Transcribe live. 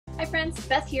friends,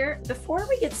 Beth here. Before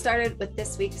we get started with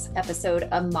this week's episode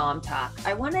of Mom Talk,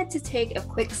 I wanted to take a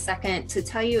quick second to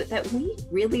tell you that we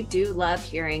really do love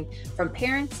hearing from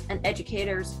parents and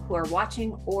educators who are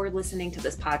watching or listening to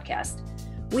this podcast.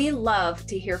 We love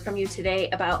to hear from you today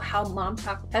about how Mom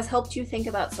Talk has helped you think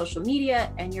about social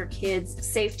media and your kids'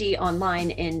 safety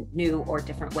online in new or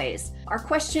different ways. Our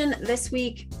question this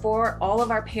week for all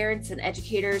of our parents and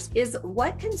educators is,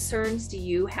 what concerns do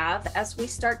you have as we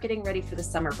start getting ready for the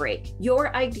summer break?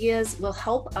 Your ideas will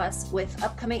help us with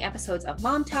upcoming episodes of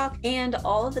Mom Talk and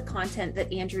all of the content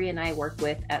that Andrea and I work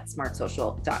with at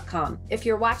SmartSocial.com. If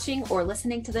you're watching or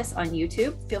listening to this on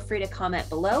YouTube, feel free to comment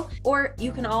below, or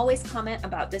you can always comment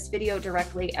about this video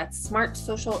directly at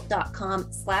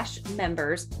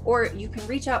smartsocial.com/members, or you can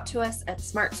reach out to us at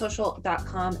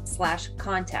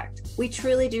smartsocial.com/contact. We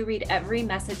truly do read every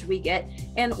message we get,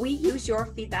 and we use your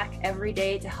feedback every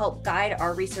day to help guide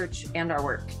our research and our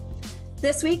work.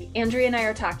 This week, Andrea and I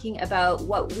are talking about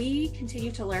what we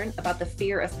continue to learn about the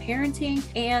fear of parenting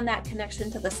and that connection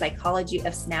to the psychology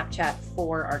of Snapchat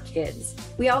for our kids.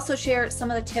 We also share some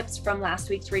of the tips from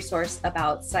last week's resource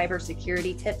about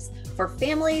cybersecurity tips for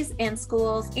families and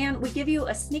schools, and we give you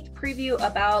a sneak preview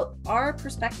about our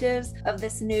perspectives of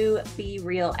this new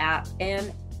BeReal app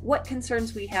and what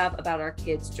concerns we have about our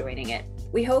kids joining it.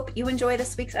 We hope you enjoy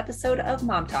this week's episode of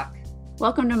Mom Talk.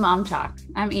 Welcome to Mom Talk.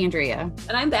 I'm Andrea.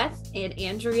 And I'm Beth. And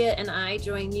Andrea and I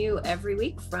join you every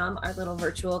week from our little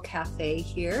virtual cafe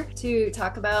here to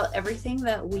talk about everything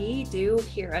that we do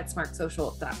here at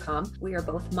SmartSocial.com. We are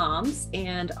both moms,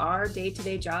 and our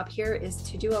day-to-day job here is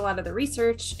to do a lot of the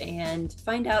research and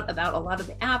find out about a lot of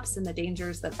the apps and the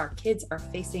dangers that our kids are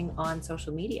facing on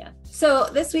social media. So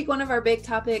this week, one of our big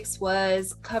topics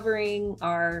was covering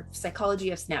our Psychology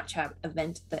of Snapchat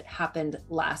event that happened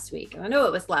last week. And I know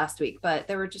it was last week, but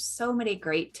there were just so many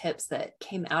great tips that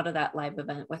came out of that live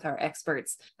event with our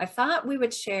experts. I thought we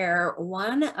would share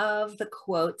one of the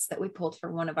quotes that we pulled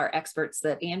from one of our experts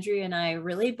that Andrea and I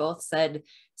really both said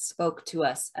spoke to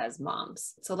us as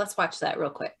moms. So let's watch that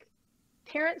real quick.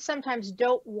 Parents sometimes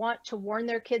don't want to warn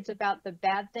their kids about the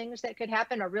bad things that could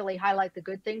happen or really highlight the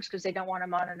good things because they don't want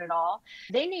them on it at all.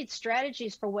 They need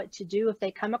strategies for what to do if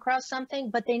they come across something,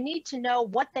 but they need to know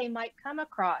what they might come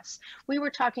across. We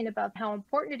were talking about how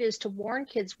important it is to warn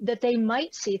kids that they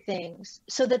might see things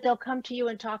so that they'll come to you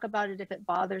and talk about it if it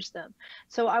bothers them.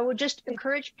 So I would just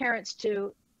encourage parents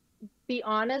to be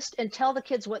honest and tell the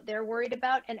kids what they're worried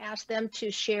about and ask them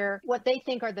to share what they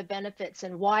think are the benefits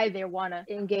and why they want to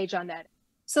engage on that.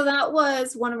 So that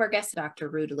was one of our guests, Dr.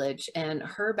 Rutledge, and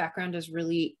her background is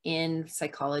really in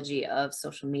psychology of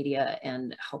social media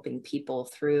and helping people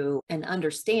through and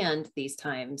understand these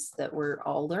times that we're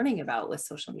all learning about with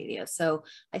social media. So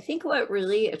I think what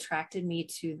really attracted me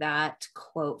to that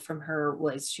quote from her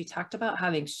was she talked about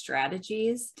having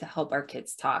strategies to help our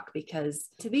kids talk, because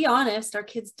to be honest, our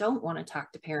kids don't want to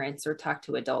talk to parents or talk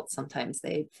to adults. Sometimes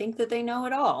they think that they know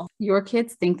it all. Your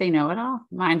kids think they know it all?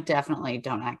 Mine definitely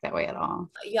don't act that way at all.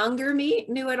 Younger me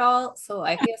knew it all, so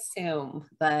I assume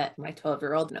that my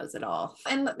 12-year-old knows it all.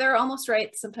 And they're almost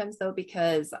right sometimes though,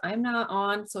 because I'm not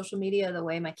on social media the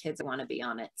way my kids want to be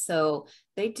on it. So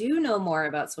they do know more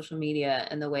about social media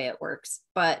and the way it works,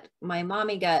 but my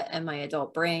mommy gut and my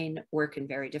adult brain work in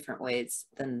very different ways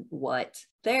than what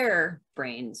their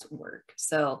brains work.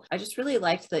 So I just really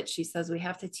liked that she says we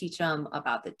have to teach them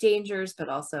about the dangers, but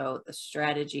also the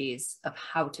strategies of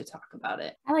how to talk about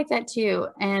it. I like that too.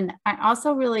 And I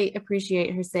also really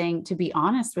appreciate her saying to be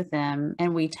honest with them.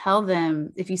 And we tell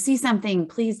them, if you see something,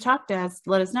 please talk to us,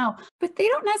 let us know. But they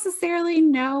don't necessarily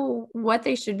know what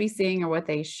they should be seeing or what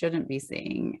they shouldn't be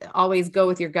seeing. Always go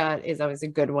with your gut is always a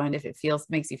good one if it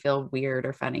makes you feel weird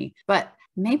or funny. But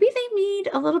maybe they need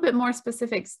a little bit more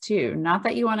specifics too. Not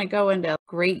that you want to go into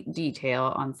great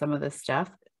detail on some of this stuff,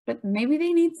 but maybe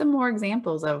they need some more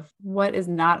examples of what is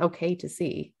not okay to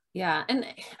see. Yeah. And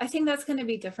I think that's going to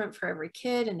be different for every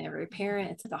kid and every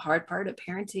parent. It's the hard part of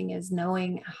parenting is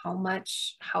knowing how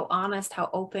honest, how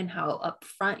open, how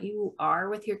upfront you are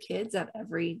with your kids at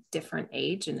every different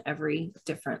age and every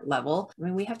different level. I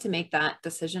mean, we have to make that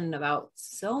decision about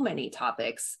so many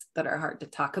topics that are hard to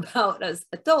talk about as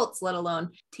adults, let alone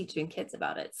teaching kids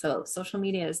about it. So social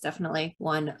media is definitely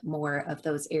one more of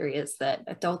those areas that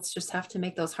adults just have to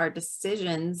make those hard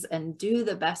decisions and do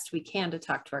the best we can to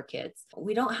talk to our kids.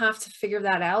 We don't have to figure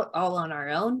that out all on our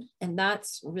own. And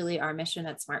that's really our mission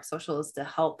at Smart Social, is to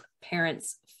help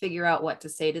parents figure out what to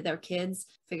say to their kids,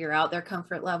 figure out their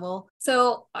comfort level.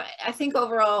 So I think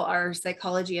overall our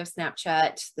Psychology of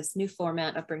Snapchat, this new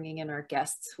format of bringing in our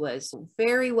guests, was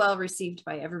very well received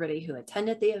by everybody who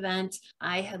attended the event.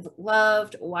 I have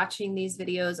loved watching these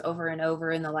videos over and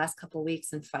over in the last couple of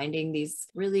weeks and finding these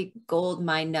really gold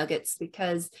mine nuggets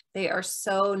because they are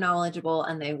so knowledgeable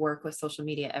and they work with social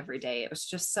media every day. It was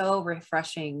just so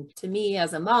refreshing to me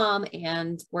as a mom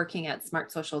and working at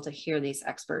SmartSocial to hear these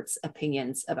experts'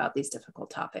 opinions about these difficult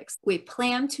topics. We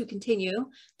plan to continue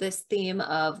this theme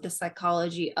of the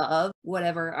psychology of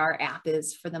whatever our app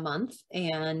is for the month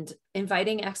and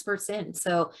inviting experts in.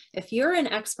 So if you're an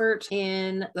expert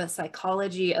in the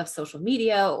psychology of social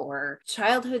media or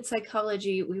childhood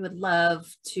psychology, we would love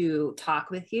to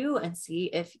talk with you and see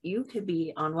if you could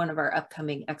be on one of our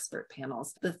upcoming expert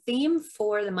panels. The theme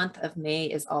for the month of May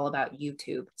is all about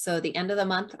YouTube. So the end of the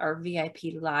month, our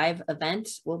VIP live event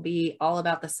will be all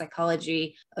about the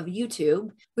psychology of YouTube.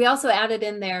 We also added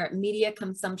in there media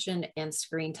consumption and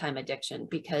screen time addiction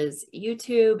because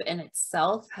YouTube in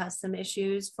itself has some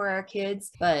issues for our kids,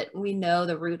 but we know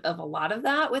the root of a lot of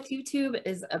that with YouTube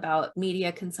is about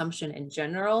media consumption in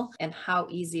general and how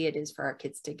easy it is for our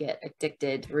kids to get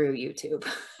addicted through YouTube.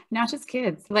 Not just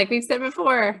kids. Like we've said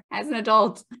before, as an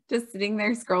adult, just sitting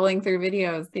there scrolling through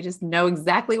videos, they just know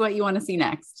exactly what you want to see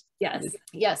next.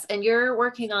 Yes. And you're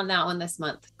working on that one this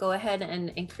month. Go ahead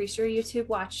and increase your YouTube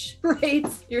watch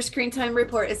rates. Your screen time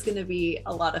report is going to be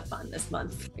a lot of fun this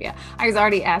month. Yeah. I was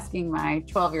already asking my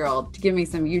 12-year-old to give me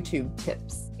some YouTube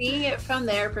tips. Seeing it from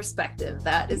their perspective,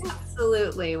 that is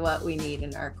absolutely what we need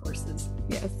in our courses.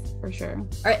 Yes, for sure. All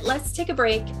right, let's take a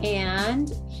break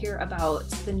and hear about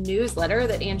the newsletter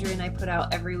that Andrea and I put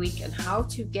out every week and how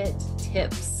to get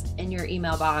tips in your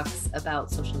email box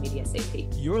about social media safety.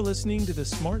 You're listening to the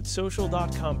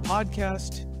SmartSocial.com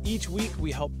podcast. Each week,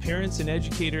 we help parents and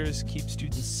educators keep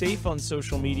students safe on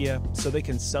social media so they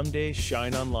can someday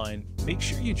shine online. Make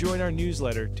sure you join our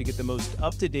newsletter to get the most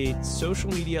up-to-date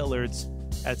social media alerts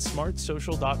at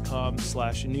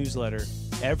smartsocial.com/newsletter.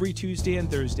 Every Tuesday and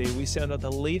Thursday, we send out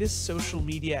the latest social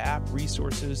media app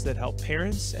resources that help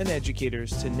parents and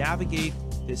educators to navigate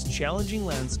this challenging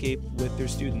landscape with their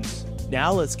students.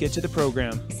 Now let's get to the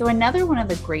program. So another one of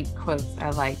the great quotes I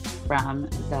liked from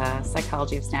the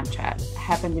Psychology of Snapchat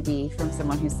happened to be from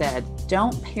someone who said,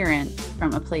 "Don't parent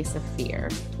from a place of fear,"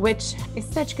 which is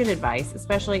such good advice,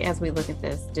 especially as we look at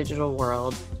this digital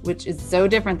world, which is so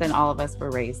different than all of us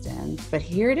were raised in. But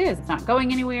here it is. It's not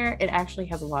going anywhere. It actually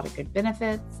has a lot of good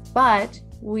benefits, but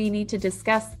we need to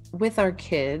discuss with our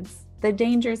kids the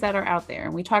dangers that are out there.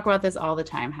 And we talk about this all the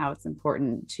time, how it's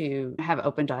important to have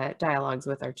open dialogues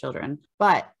with our children.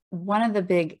 But one of the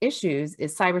big issues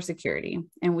is cybersecurity.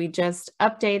 And we just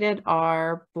updated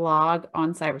our blog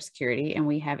on cybersecurity, and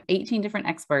we have 18 different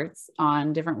experts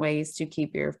on different ways to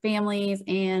keep your families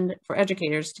and for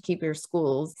educators to keep your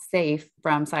schools safe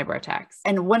from cyber attacks.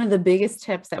 And one of the biggest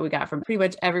tips that we got from pretty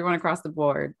much everyone across the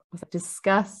board was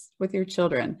discuss with your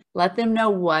children. Let them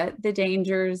know what the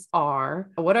dangers are,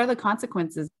 what are the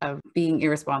consequences of being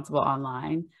irresponsible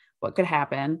online, what could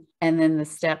happen, and then the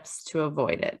steps to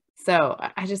avoid it. So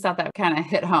I just thought that kind of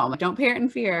hit home. Don't parent in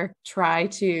fear. Try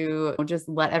to just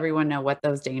let everyone know what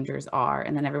those dangers are,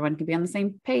 and then everyone can be on the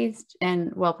same page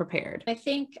and well prepared. I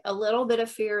think a little bit of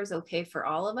fear is okay for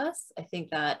all of us. I think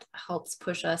that helps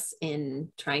push us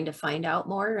in trying to find out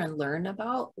more and learn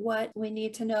about what we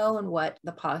need to know and what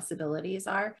the possibilities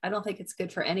are. I don't think it's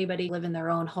good for anybody to live in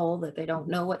their own hole that they don't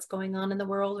know what's going on in the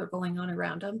world or going on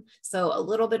around them. So a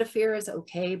little bit of fear is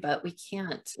okay, but we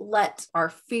can't let our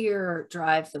fear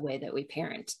drive the way that we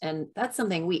parent. And that's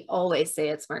something we always say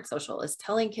at Smart Social is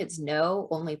telling kids no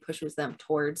only pushes them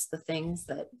towards the things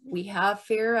that we have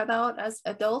fear about as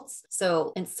adults.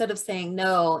 So instead of saying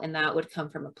no, and that would come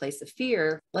from a place of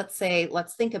fear, let's say,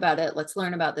 let's think about it. Let's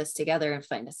learn about this together and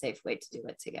find a safe way to do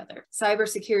it together.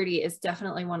 Cybersecurity is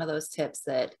definitely one of those tips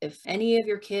that if any of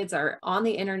your kids are on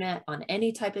the internet, on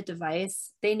any type of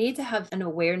device, they need to have an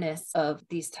awareness of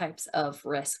these types of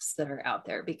risks that are out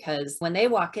there, because when they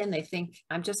walk in, they think,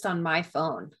 I'm just on my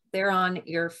phone. They're on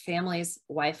your family's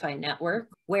Wi-Fi network.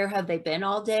 Where have they been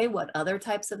all day? What other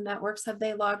types of networks have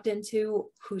they logged into?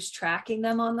 Who's tracking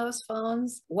them on those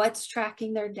phones? What's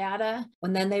tracking their data?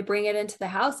 When then they bring it into the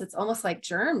house, it's almost like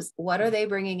germs. What are they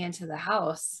bringing into the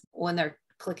house when they're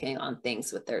clicking on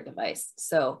things with their device?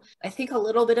 So I think a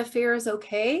little bit of fear is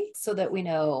okay so that we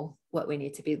know what we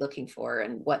need to be looking for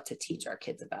and what to teach our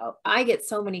kids about. I get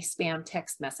so many spam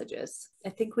text messages. I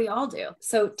think we all do.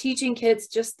 So teaching kids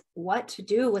just what to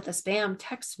do with a spam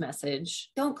text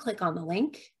message. Don't click on the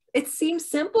link. It seems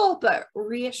simple, but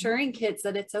reassuring kids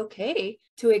that it's okay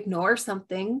to ignore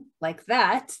something like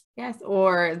that. Yes.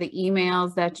 Or the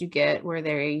emails that you get where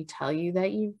they tell you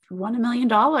that you've won $1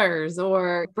 million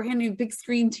or brand new big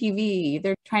screen TV.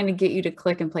 They're trying to get you to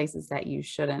click in places that you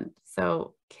shouldn't.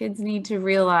 So kids need to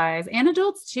realize, and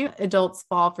adults too, adults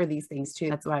fall for these things too.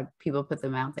 That's why people put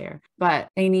them out there, but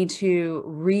they need to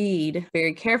read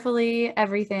very carefully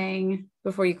everything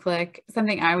before you click.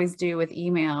 Something I always do with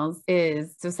emails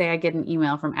is, so say I get an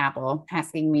email from Apple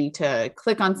asking me to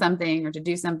click on something or to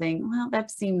do something. Well, that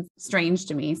seems strange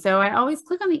to me. So I always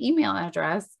click on the email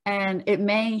address, and it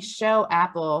may show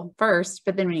Apple first,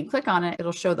 but then when you click on it,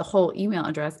 it'll show the whole email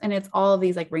address. And it's all of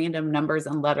these like random numbers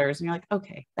and letters. And you're like,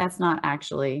 okay, that's not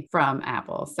actually from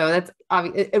Apple. So that's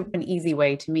an easy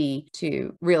way to me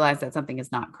to realize that something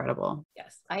is not credible.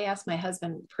 Yes. I ask my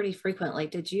husband pretty frequently,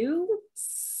 did you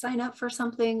sign up for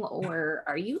something, or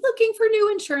are you looking for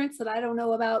new insurance that I don't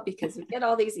know about? Because we get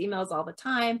all these emails all the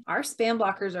time. Our spam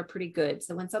blockers are pretty good.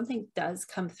 So when something does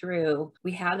come through,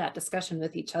 we have that discussion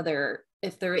with each other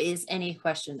if there is any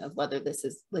question of whether this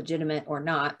is legitimate or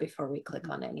not before we click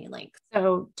on any link.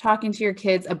 So talking to your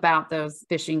kids about those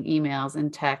phishing emails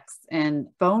and texts and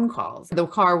phone calls, the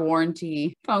car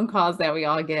warranty phone calls that we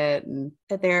all get, and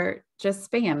that they're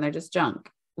just spam, they're just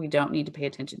junk. We don't need to pay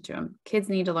attention to them. Kids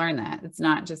need to learn that. It's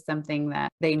not just something that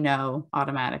they know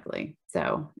automatically.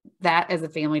 So that as a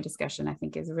family discussion, I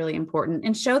think is really important,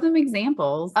 and show them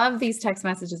examples of these text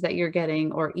messages that you're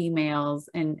getting or emails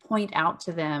and point out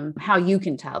to them how you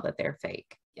can tell that they're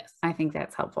fake. Yes. I think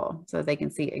that's helpful so they can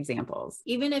see examples.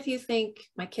 Even if you think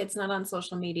my kid's not on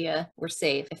social media, we're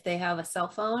safe. If they have a cell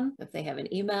phone, if they have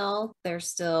an email, there's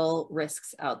still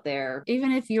risks out there.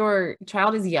 Even if your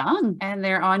child is young and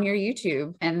they're on your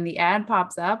YouTube and the ad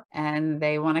pops up and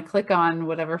they want to click on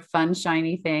whatever fun,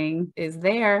 shiny thing is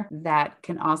there, that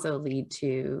can also lead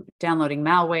to downloading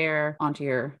malware onto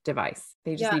your device.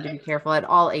 They just need to be careful at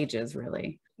all ages,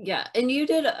 really. Yeah. And you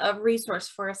did a resource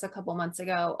for us a couple months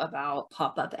ago about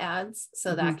pop-up ads.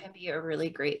 So that can be a really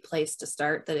great place to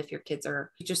start, that if your kids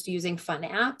are just using fun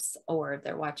apps or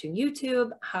they're watching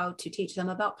YouTube, how to teach them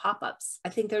about pop-ups. I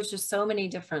think there's just so many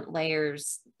different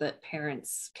layers that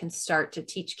parents can start to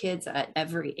teach kids at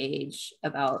every age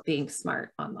about being smart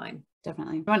online.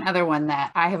 Definitely. One other one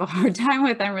that I have a hard time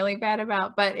with, I'm really bad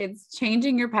about, but it's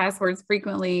changing your passwords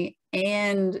frequently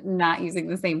and not using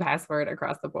the same password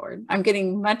across the board. I'm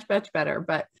getting much, much better,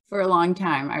 but for a long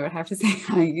time, I would have to say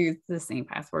I used the same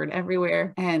password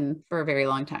everywhere and for a very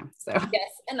long time. So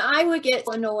yes. And I would get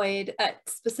annoyed at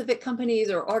specific companies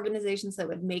or organizations that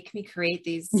would make me create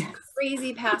these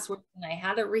crazy passwords, and I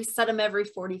had to reset them every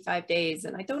 45 days.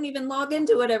 And I don't even log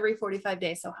into it every 45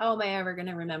 days. So how am I ever going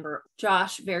to remember?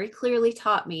 Josh very clearly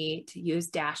taught me to use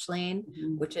Dashlane,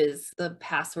 which is the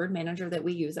password manager that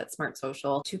we use at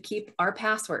SmartSocial, to keep our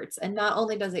passwords. And not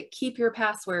only does it keep your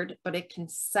password, but it can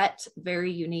set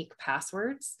very unique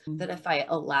passwords that if I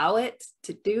allow it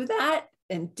to do that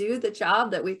and do the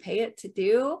job that we pay it to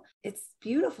do, it's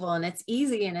beautiful and it's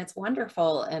easy and it's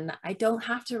wonderful. And I don't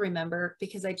have to remember,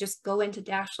 because I just go into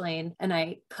Dashlane and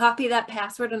I copy that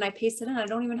password and I paste it in. I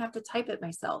don't even have to type it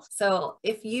myself. So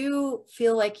if you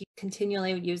feel like you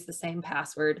continually use the same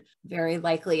password, very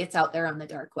likely it's out there on the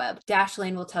dark web.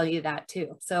 Dashlane will tell you that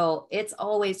too. So it's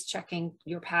always checking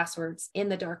your passwords in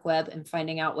the dark web and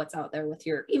finding out what's out there with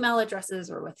your email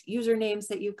addresses or with usernames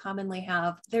that you commonly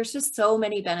have. There's just so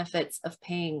many benefits of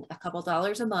paying a couple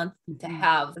dollars a month to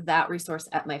have that resource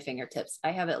at my fingertips.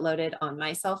 I have it loaded on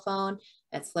my cell phone.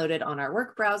 It's loaded on our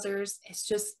work browsers. It's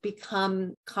just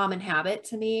become common habit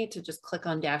to me to just click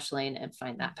on Dashlane and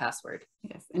find that password.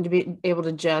 Yes. And to be able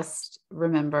to just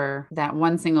remember that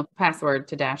one single password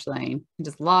to Dashlane and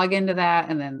just log into that,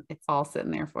 and then it's all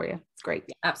sitting there for you. It's great.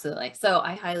 Yeah, absolutely. So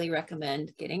I highly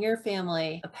recommend getting your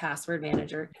family a password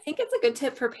manager. I think it's a good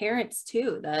tip for parents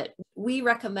too, that we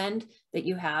recommend that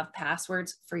you have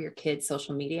passwords for your kids'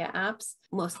 social media apps.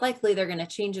 Most likely they're going to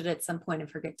change it at some point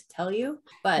and forget to tell you.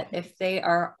 But if they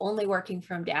are only working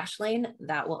from Dashlane,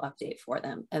 that will update for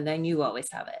them. And then you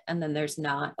always have it. And then there's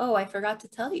not, oh, I forgot to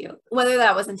tell you. Whether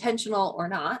that was intentional or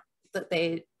not, that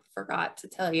they forgot to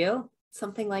tell you,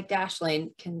 something like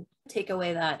Dashlane can take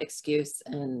away that excuse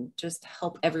and just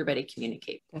help everybody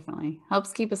communicate. Definitely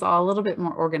helps keep us all a little bit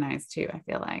more organized too, I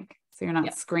feel like. So you're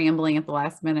not scrambling at the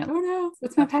last minute. Oh no,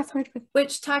 what's my password?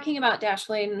 Which, talking about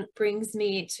Dashlane, brings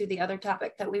me to the other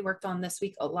topic that we worked on this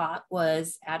week a lot,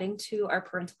 was adding to our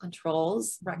parental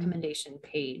controls recommendation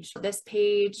page. This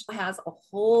page has a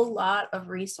whole lot of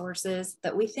resources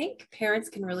that we think parents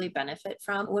can really benefit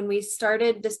from. When we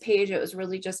started this page, it was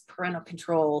really just parental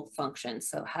control functions.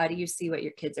 So how do you see what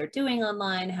your kids are doing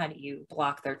online? How do you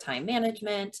block their time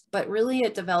management? But really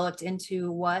it developed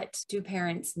into, what do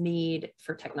parents need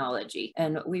for technology?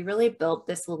 And we really built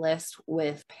this list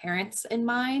with parents in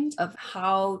mind of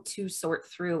how to sort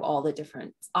through all the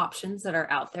different options that are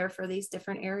out there for these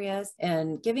different areas,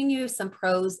 and giving you some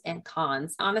pros and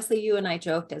cons. Honestly, you and I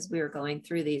joked as we were going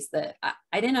through these that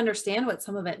I didn't understand what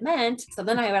some of it meant. So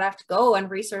then I would have to go and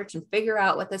research and figure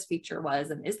out what this feature was,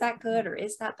 and is that good or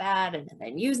is that bad? And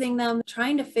then using them,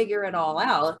 trying to figure it all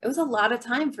out. It was a lot of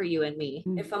time for you and me.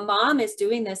 If a mom is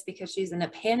doing this because she's in a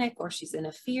panic or she's in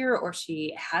a fear or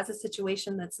she has a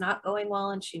situation that's not going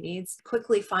well and she needs to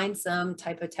quickly find some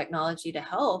type of technology to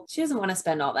help, she doesn't want to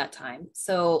spend all that time.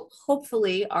 So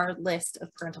hopefully our list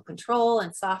of parental control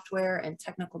and software and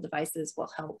technical devices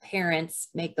will help parents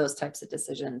make those types of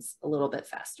decisions a little bit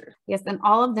faster. Yes, and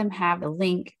all of them have a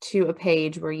link to a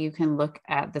page where you can look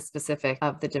at the specific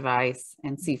of the device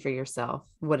and see for yourself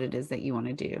what it is that you want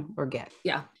to do or get.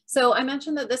 Yeah. So I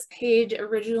mentioned that this page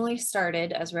originally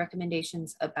started as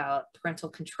recommendations about parental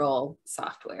control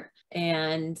software.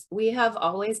 And we have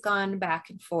always gone back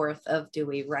and forth of, do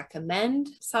we recommend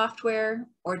software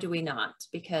or do we not?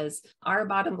 Because our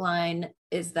bottom line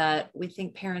is that we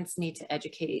think parents need to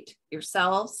educate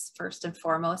yourselves first and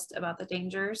foremost about the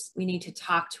dangers. We need to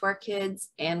talk to our kids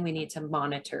and we need to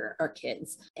monitor our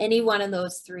kids. Any one of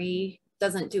those three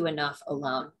doesn't do enough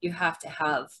alone. You have to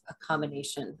have a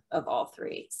combination of all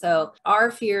three. So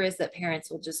our fear is that parents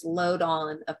will just load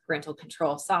on a parental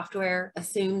control software,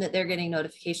 assume that they're getting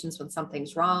notifications when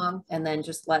something's wrong, and then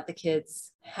just let the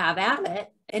kids have at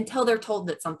it until they're told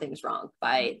that something's wrong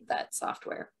by that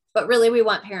software. But really, we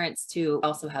want parents to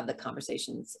also have the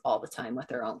conversations all the time with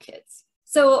their own kids.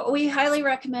 So we highly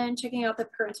recommend checking out the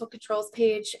parental controls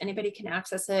page. Anybody can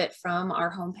access it from our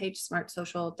homepage,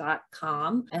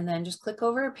 SmartSocial.com, and then just click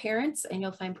over parents and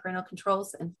you'll find parental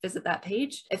controls and visit that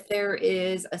page. If there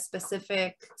is a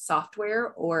specific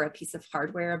software or a piece of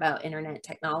hardware about internet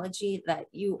technology that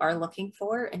you are looking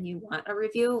for and you want a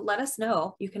review, let us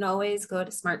know. You can always go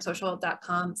to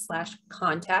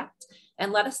SmartSocial.com/contact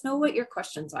and let us know what your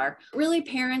questions are. Really,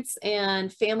 parents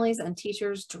and families and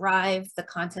teachers drive the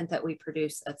content that we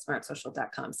produce at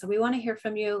SmartSocial.com. So we want to hear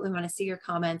from you. We want to see your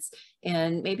comments,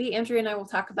 and maybe Andrea and I will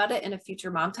talk about it in a future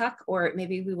Mom Talk, or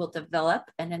maybe we will develop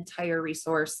an entire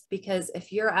resource, because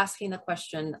if you're asking the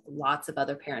question, lots of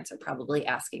other parents are probably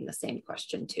asking the same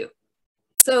question too.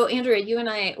 So Andrea, you and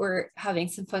I were having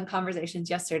some fun conversations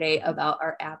yesterday about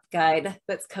our app guide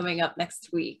that's coming up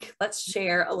next week. Let's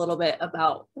share a little bit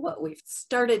about what we've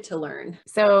started to learn.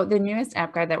 So the newest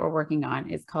app guide that we're working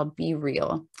on is called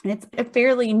BeReal. And it's a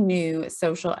fairly new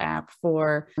social app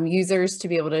for users to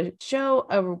be able to show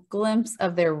a glimpse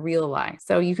of their real life.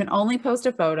 So you can only post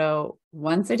a photo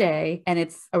once a day, and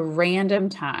it's a random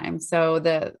time. So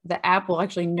the app will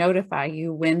actually notify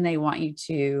you when they want you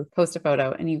to post a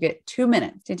photo, and you get 2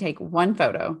 minutes to take one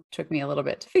photo. Took me a little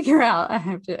bit to figure out.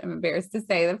 I'm embarrassed to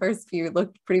say the first few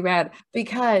looked pretty bad,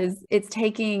 because it's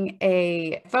taking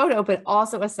a photo, but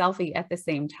also a selfie at the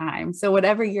same time. So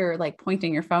whatever you're like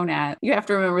pointing your phone at, you have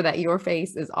to remember that your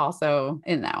face is also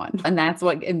in that one. And that's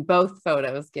what in both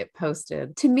photos get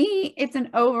posted. To me, it's an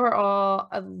overall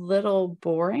a little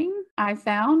boring. I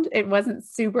found it wasn't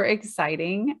super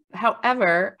exciting.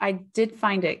 However, I did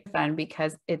find it fun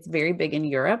because it's very big in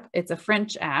Europe. It's a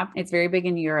French app. It's very big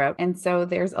in Europe. And so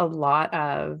there's a lot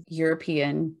of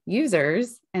European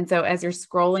users. And so as you're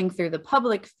scrolling through the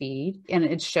public feed, and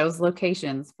it shows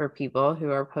locations for people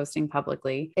who are posting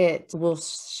publicly, it will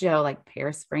show like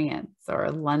Paris, France, or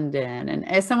London. And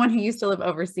as someone who used to live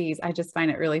overseas, I just find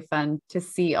it really fun to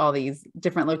see all these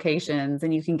different locations,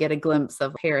 and you can get a glimpse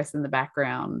of Paris in the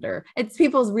background, or it's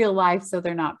people's real life. So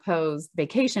they're not posed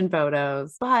vacation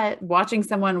photos, but watching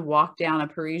someone walk down a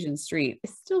Parisian street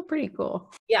is still pretty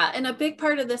cool. Yeah. And a big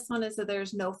part of this one is that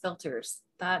there's no filters.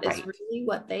 That is Right. really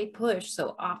what they push.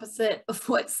 So opposite of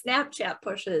what Snapchat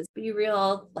pushes.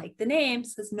 BeReal, like the name,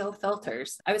 says no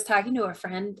filters. I was talking to a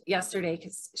friend yesterday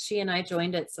because she and I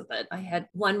joined it so that I had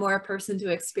one more person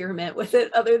to experiment with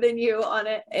it other than you on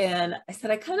it. And I said,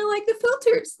 I kind of like the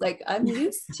filters. Like I'm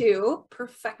used to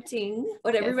perfecting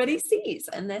what everybody sees.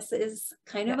 And this is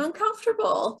kind of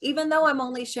uncomfortable. Even though I'm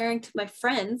only sharing to my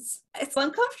friends, it's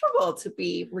uncomfortable to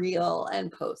be real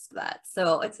and post that.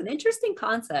 So it's an interesting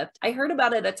concept. I heard about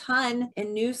about it a ton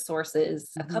in news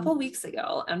sources a couple weeks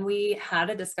ago, and we had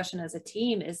a discussion as a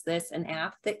team. Is this an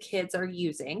app that kids are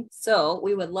using? So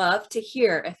we would love to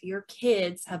hear if your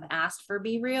kids have asked for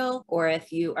BeReal, or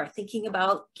if you are thinking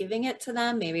about giving it to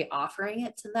them, maybe offering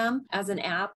it to them as an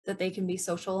app that they can be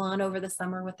social on over the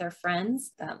summer with their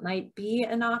friends. That might be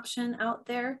an option out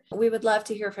there. We would love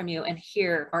to hear from you and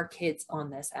hear our kids on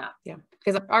this app. Yeah,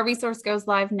 because our resource goes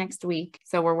live next week.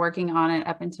 So we're working on it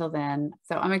up until then.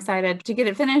 So I'm excited to get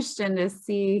it finished and to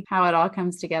see how it all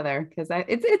comes together, because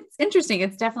it's interesting.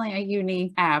 It's definitely a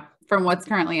unique app from what's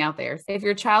currently out there. If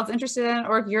your child's interested in it,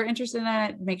 or if you're interested in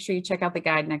it, make sure you check out the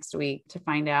guide next week to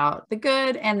find out the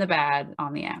good and the bad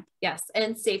on the app. Yes.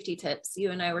 And safety tips.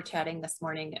 You and I were chatting this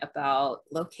morning about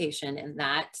location, and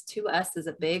that to us is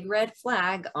a big red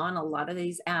flag on a lot of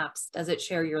these apps. Does it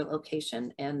share your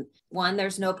location? And one,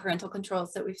 there's no parental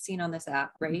controls that we've seen on this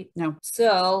app, right? No.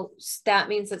 So that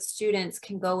means that students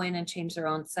can go in and change their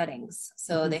own settings.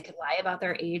 So they could lie about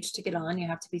their age to get on. You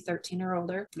have to be 13 or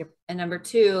older. Yep. And number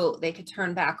two, they could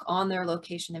turn back on their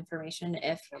location information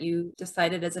if you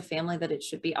decided as a family that it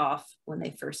should be off when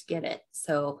they first get it.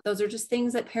 So those are just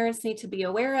things that parents need to be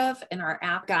aware of. In our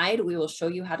app guide, we will show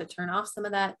you how to turn off some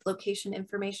of that location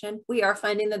information. We are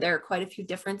finding that there are quite a few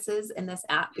differences in this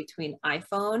app between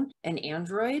iPhone and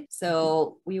Android.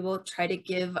 So we will try to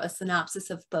give a synopsis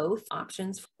of both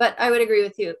options. But I would agree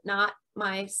with you, not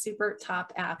my super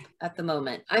top app at the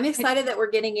moment. I'm excited that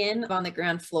we're getting in on the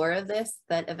ground floor of this,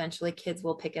 that eventually kids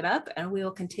will pick it up, and we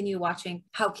will continue watching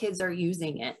how kids are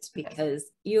using it, because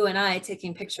you and I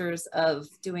taking pictures of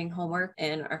doing homework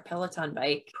in our Peloton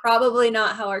bike, probably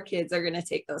not how our kids are going to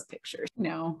take those pictures.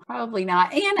 No, probably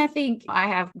not. And I think I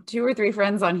have 2 or 3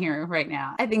 friends on here right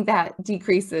now. I think that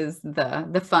decreases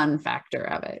the fun factor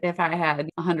of it. If I had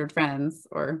 100 friends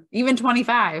or even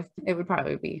 25, it would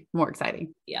probably be more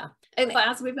exciting. Yeah. And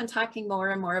as we've been talking more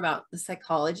and more about the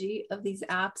psychology of these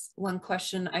apps, one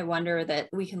question I wonder that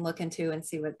we can look into and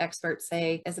see what experts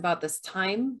say is about this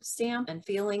time stamp and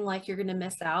feeling like you're going to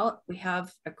miss out. We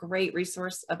have a great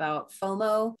resource about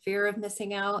FOMO, fear of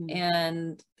missing out,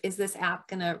 and is this app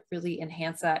going to really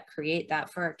enhance that, create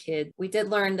that for our kids? We did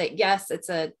learn that, yes, it's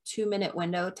a 2-minute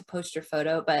window to post your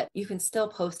photo, but you can still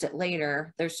post it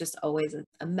later. There's just always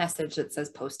a message that says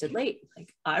posted late.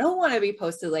 Like, I don't want to be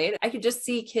posted late. I could just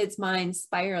see kids' minds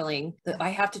spiraling that I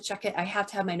have to check it. I have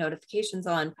to have my notifications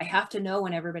on. I have to know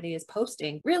when everybody is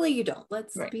posting. Really, you don't.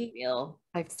 Let's be real.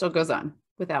 Life still goes on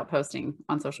without posting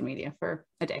on social media for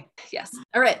a day. Yes.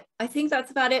 All right. I think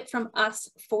that's about it from us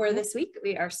for this week.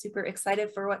 We are super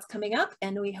excited for what's coming up,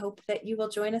 and we hope that you will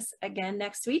join us again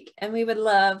next week. And we would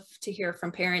love to hear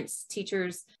from parents,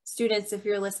 teachers, students. If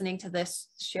you're listening to this,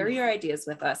 share your ideas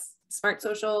with us.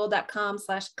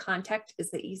 SmartSocial.com/contact is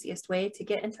the easiest way to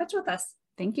get in touch with us.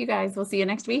 Thank you, guys. We'll see you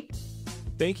next week.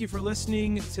 Thank you for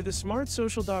listening to the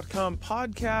SmartSocial.com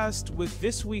podcast with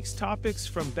this week's topics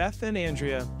from Beth and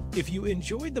Andrea. If you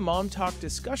enjoyed the Mom Talk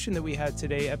discussion that we had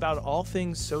today about all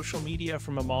things social media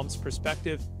from a mom's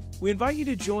perspective, we invite you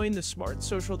to join the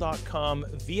SmartSocial.com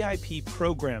VIP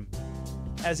program.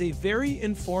 As a very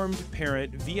informed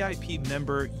parent VIP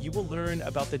member, you will learn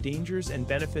about the dangers and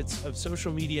benefits of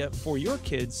social media for your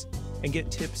kids and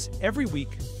get tips every week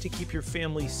to keep your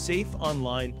family safe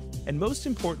online, and most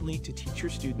importantly, to teach your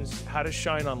students how to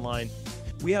shine online.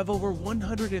 We have over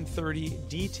 130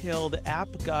 detailed app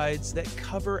guides that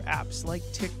cover apps like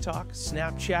TikTok,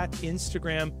 Snapchat,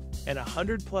 Instagram, and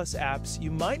 100+ apps you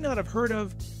might not have heard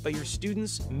of, but your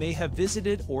students may have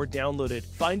visited or downloaded.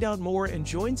 Find out more and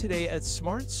join today at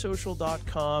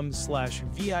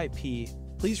smartsocial.com/VIP.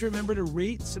 Please remember to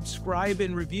rate, subscribe,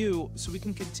 and review so we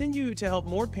can continue to help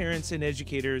more parents and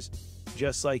educators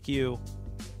just like you.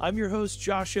 I'm your host,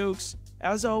 Josh Oakes.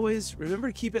 As always, remember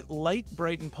to keep it light,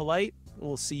 bright, and polite.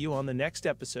 We'll see you on the next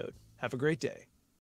episode. Have a great day.